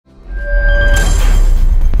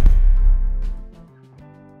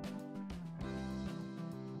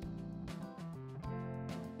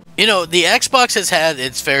You know, the Xbox has had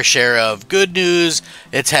its fair share of good news,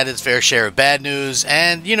 it's had its fair share of bad news,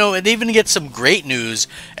 and, you know, it even gets some great news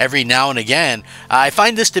every now and again. I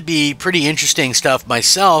find this to be pretty interesting stuff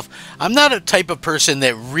myself. I'm not a type of person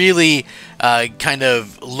that really kind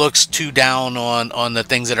of looks too down on the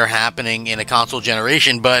things that are happening in a console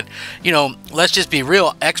generation, but, you know, let's just be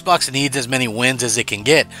real, Xbox needs as many wins as it can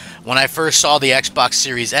get. When I first saw the Xbox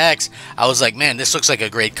Series X, I was like, man, this looks like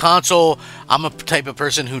a great console. I'm a type of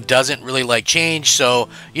person who doesn't really like change, so,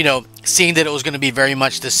 you know, seeing that it was going to be very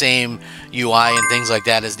much the same UI and things like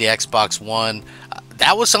that as the Xbox One,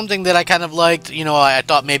 that was something that I kind of liked. You know, I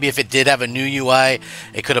thought maybe if it did have a new UI,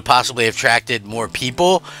 it could have possibly attracted more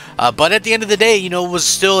people. But at the end of the day, you know, it was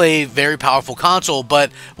still a very powerful console,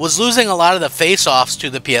 but was losing a lot of the face-offs to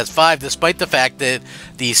the PS5, despite the fact that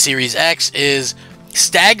the Series X is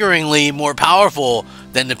staggeringly more powerful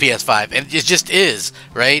than the PS5, and it just is,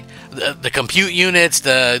 right? The compute units,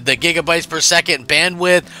 the gigabytes per second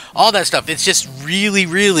bandwidth, all that stuff, it's just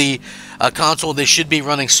really a console that should be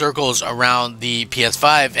running circles around the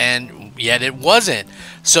PS5, and yet it wasn't.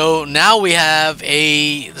 So now we have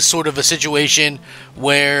a sort of a situation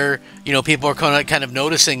where, you know, people are kind of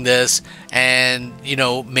noticing this, and, you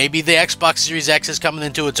know, maybe the Xbox Series X is coming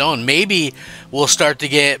into its own. Maybe we'll start to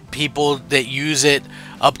get people that use it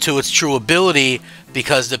up to its true ability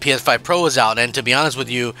because the PS5 Pro is out. And to be honest with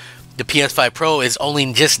you, the PS5 Pro is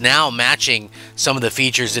only just now matching some of the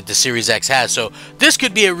features that the Series X has. So this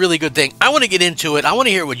could be a really good thing. I want to get into it. I want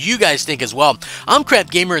to hear what you guys think as well. I'm Crap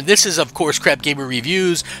Gamer, and this is, of course, Crap Gamer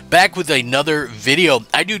Reviews, back with another video.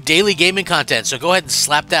 I do daily gaming content, so go ahead and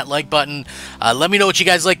slap that like button. Let me know what you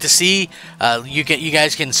guys like to see. You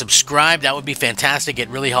guys can subscribe. That would be fantastic. It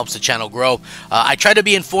really helps the channel grow. I try to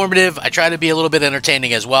be informative. I try to be a little bit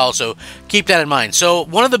entertaining as well, so keep that in mind. So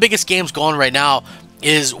one of the biggest games going right now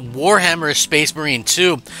is Warhammer Space Marine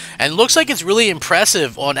 2, and looks like it's really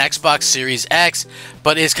impressive on Xbox Series X,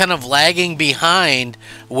 but is kind of lagging behind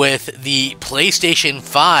with the PlayStation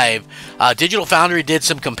 5. Digital Foundry did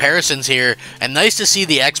some comparisons here, and nice to see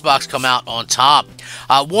the Xbox come out on top.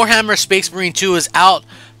 Warhammer Space Marine 2 is out,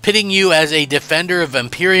 pitting you as a defender of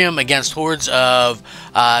Imperium against hordes of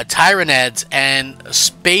Tyranids, and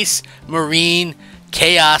Space Marine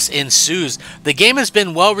chaos ensues. The game has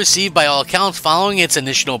been well received by all accounts following its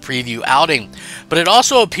initial preview outing, but it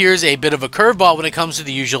also appears a bit of a curveball when it comes to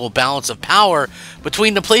the usual balance of power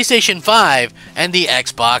between the PlayStation 5 and the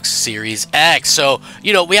Xbox Series X. So,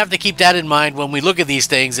 you know, we have to keep that in mind when we look at these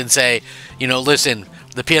things and say, you know, listen,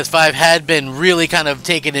 the PS5 had been really kind of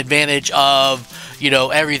taking advantage of, you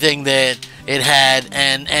know, everything that it had,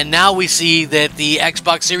 and now we see that the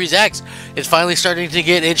Xbox Series X is finally starting to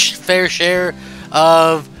get its fair share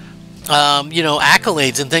of you know,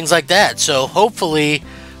 accolades and things like that. So hopefully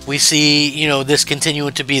we see, you know, this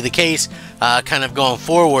continuing to be the case kind of going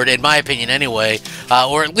forward, in my opinion anyway,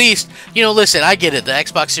 or at least, you know, listen, I get it, the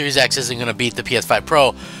Xbox Series X isn't going to beat the PS5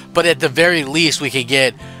 Pro, but at the very least we could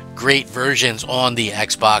get great versions on the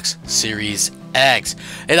Xbox Series X.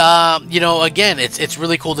 And you know, again, it's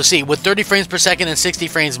really cool to see with 30 frames per second and 60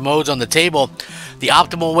 frames modes on the table. The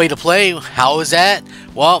optimal way to play, how is that?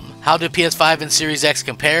 Well, how do PS5 and Series X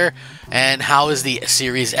compare, and how is the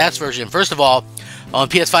Series S version? First of all, on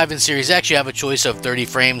PS5 and Series X, you have a choice of 30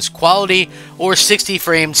 frames quality or 60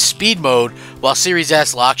 frames speed mode, while Series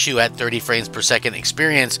S locks you at 30 frames per second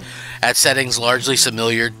experience at settings largely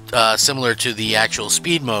similar to the actual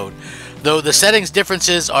speed mode, though the settings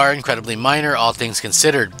differences are incredibly minor, all things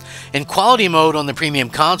considered. In quality mode on the premium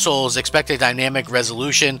consoles, expect a dynamic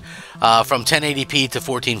resolution from 1080p to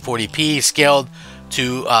 1440p, scaled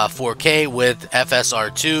to 4K with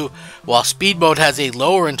FSR2, while speed mode has a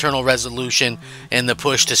lower internal resolution in the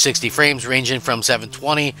push to 60 frames, ranging from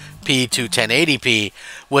 720p to 1080p,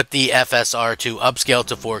 with the FSR2 upscale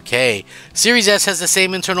to 4K. Series S has the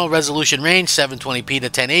same internal resolution range, 720p to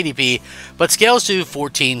 1080p, but scales to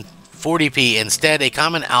 1440p instead, a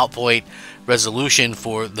common output resolution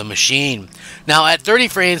for the machine. Now, at 30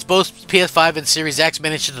 frames, both PS5 and Series X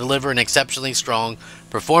managed to deliver an exceptionally strong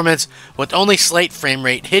performance, with only slight frame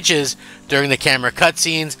rate hitches during the camera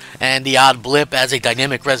cutscenes and the odd blip as a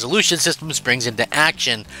dynamic resolution system springs into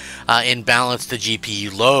action in balance to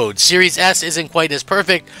GPU load. Series S isn't quite as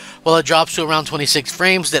perfect, while it drops to around 26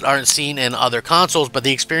 frames that aren't seen in other consoles, but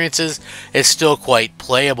the experience is still quite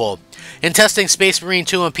playable. In testing Space Marine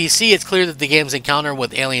 2 on PC, it's clear that the game's encounter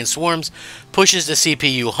with alien swarms pushes the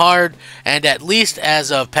CPU hard, and at least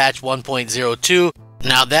as of patch 1.02,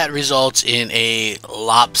 now that results in a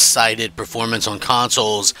lopsided performance on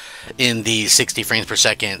consoles in the 60 frames per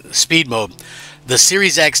second speed mode. The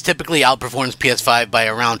Series X typically outperforms PS5 by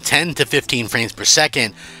around 10 to 15 frames per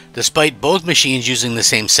second, despite both machines using the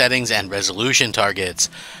same settings and resolution targets.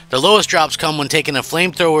 The lowest drops come when taking a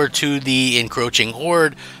flamethrower to the encroaching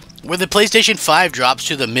horde, where the PlayStation 5 drops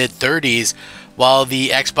to the mid-30s, while the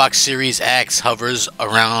Xbox Series X hovers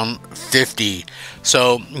around 50.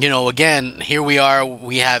 So, again, here we are,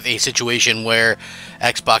 we have a situation where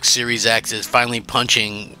Xbox Series X is finally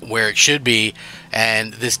punching where it should be,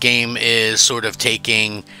 and this game is sort of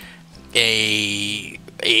taking a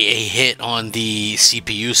hit on the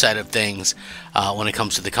CPU side of things when it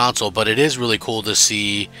comes to the console. But it is really cool to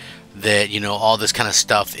see that all this kind of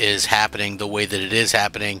stuff is happening the way that it is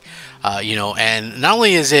happening, and not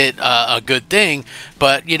only is it a good thing,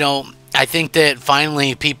 but I think that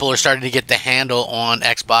finally people are starting to get the handle on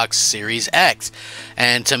Xbox Series X,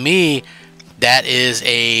 and to me that is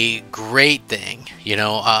a great thing.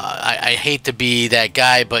 I hate to be that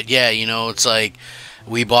guy, but yeah, it's like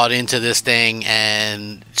we bought into this thing,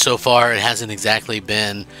 and so far it hasn't exactly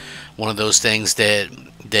been one of those things that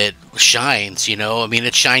shines. I mean,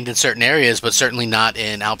 it shined in certain areas, but certainly not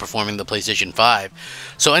in outperforming the PlayStation 5.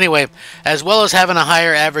 So anyway, as well as having a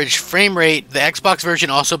higher average frame rate, the Xbox version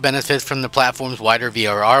also benefits from the platform's wider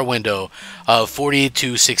VRR window of 40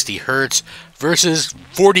 to 60 Hz versus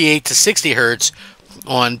 48 to 60 Hz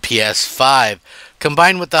on PS5.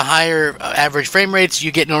 Combined with the higher average frame rates,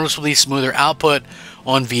 you get noticeably smoother output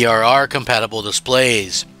on VRR compatible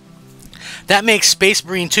displays. That makes Space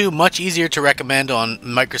Marine 2 much easier to recommend on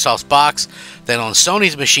Microsoft's box than on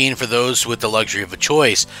Sony's machine for those with the luxury of a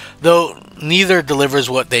choice, though neither delivers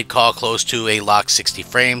what they'd call close to a locked 60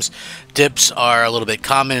 frames. Dips are a little bit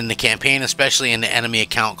common in the campaign, especially in the enemy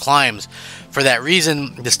account climbs. For that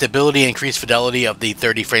reason, the stability and increased fidelity of the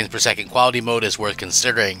 30 frames per second quality mode is worth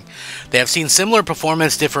considering. They have seen similar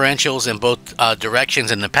performance differentials in both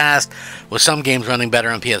directions in the past, with some games running better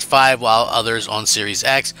on PS5 while others on Series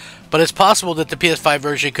X, but it's possible that the PS5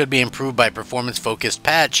 version could be improved by a performance-focused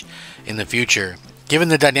patch in the future. Given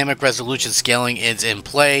the dynamic resolution scaling is in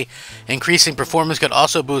play, increasing performance could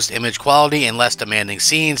also boost image quality in less demanding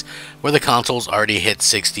scenes where the console's already hit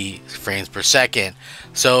 60 frames per second.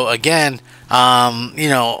 So again,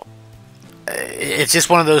 it's just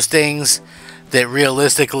one of those things that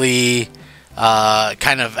realistically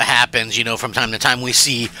kind of happens, from time to time. We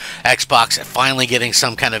see Xbox finally getting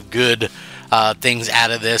some kind of good things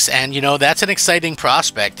out of this, and that's an exciting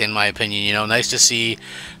prospect in my opinion. Nice to see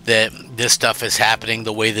that this stuff is happening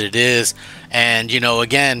the way that it is, and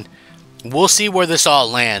again, we'll see where this all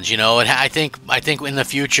lands. And I think in the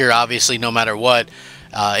future, obviously, no matter what,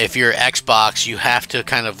 if you're Xbox, you have to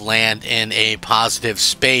kind of land in a positive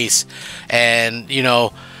space, and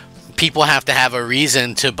people have to have a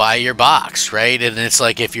reason to buy your box, right? And it's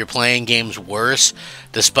like, if you're playing games worse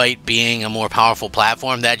despite being a more powerful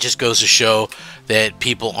platform, that just goes to show that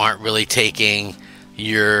people aren't really taking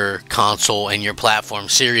your console and your platform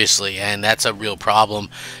seriously, and that's a real problem,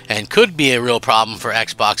 and could be a real problem for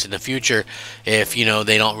Xbox in the future if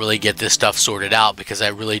they don't really get this stuff sorted out, because I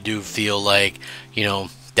really do feel like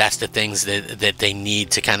that's the things that they need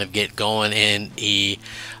to kind of get going in a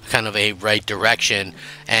kind of a right direction.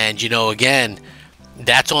 And again,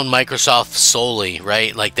 that's on Microsoft solely,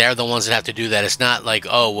 right? Like, they're the ones that have to do that. It's not like,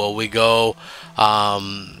 oh well, we go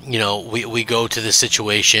we go to the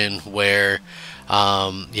situation where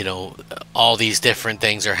all these different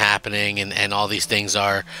things are happening, and all these things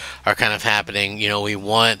are kind of happening. We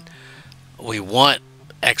want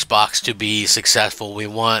Xbox to be successful. We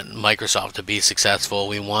want Microsoft to be successful.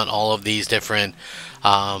 We want all of these different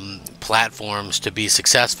platforms to be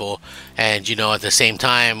successful. And at the same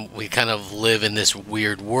time, we kind of live in this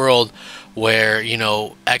weird world where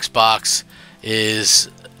Xbox is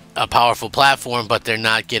a powerful platform, but they're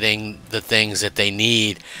not getting the things that they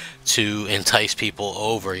need to entice people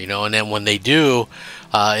over, and then when they do,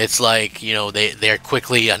 it's like, they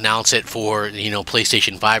quickly announce it for,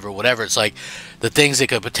 PlayStation 5 or whatever. It's like the things that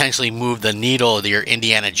could potentially move the needle, your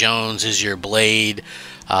Indiana Jones, is your Blade,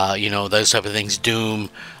 those type of things,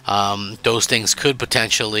 Doom, those things could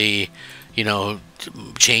potentially,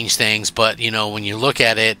 change things. But, when you look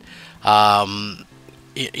at it,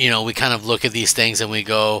 we kind of look at these things and we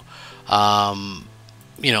go,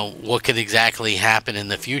 what could exactly happen in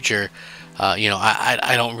the future?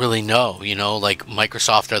 I don't really know. Like,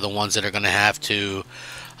 Microsoft are the ones that are going to have to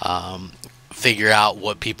figure out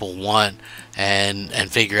what people want,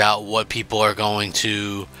 and figure out what people are going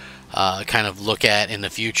to kind of look at in the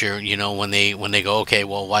future. When they go, okay,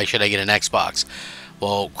 well, why should I get an Xbox?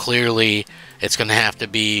 Well, clearly it's going to have to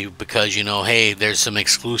be because, you know, hey, there's some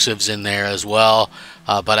exclusives in there as well.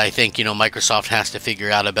 But I think, you know, Microsoft has to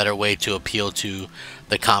figure out a better way to appeal to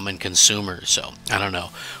the common consumer. So, I don't know.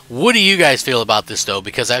 What do you guys feel about this, though?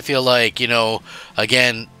 Because I feel like, you know,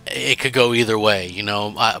 again, it could go either way, you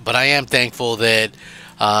know. But I am thankful that,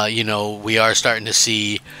 you know, we are starting to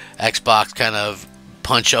see Xbox kind of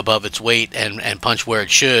punch above its weight and punch where it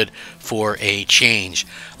should for a change.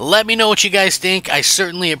 Let me know what you guys think. I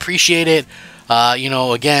certainly appreciate it. You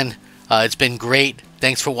know, again, it's been great.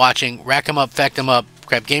 Thanks for watching. Rack 'em up, fact 'em up,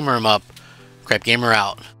 Crap Gamer 'em up, Crap Gamer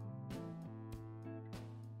out.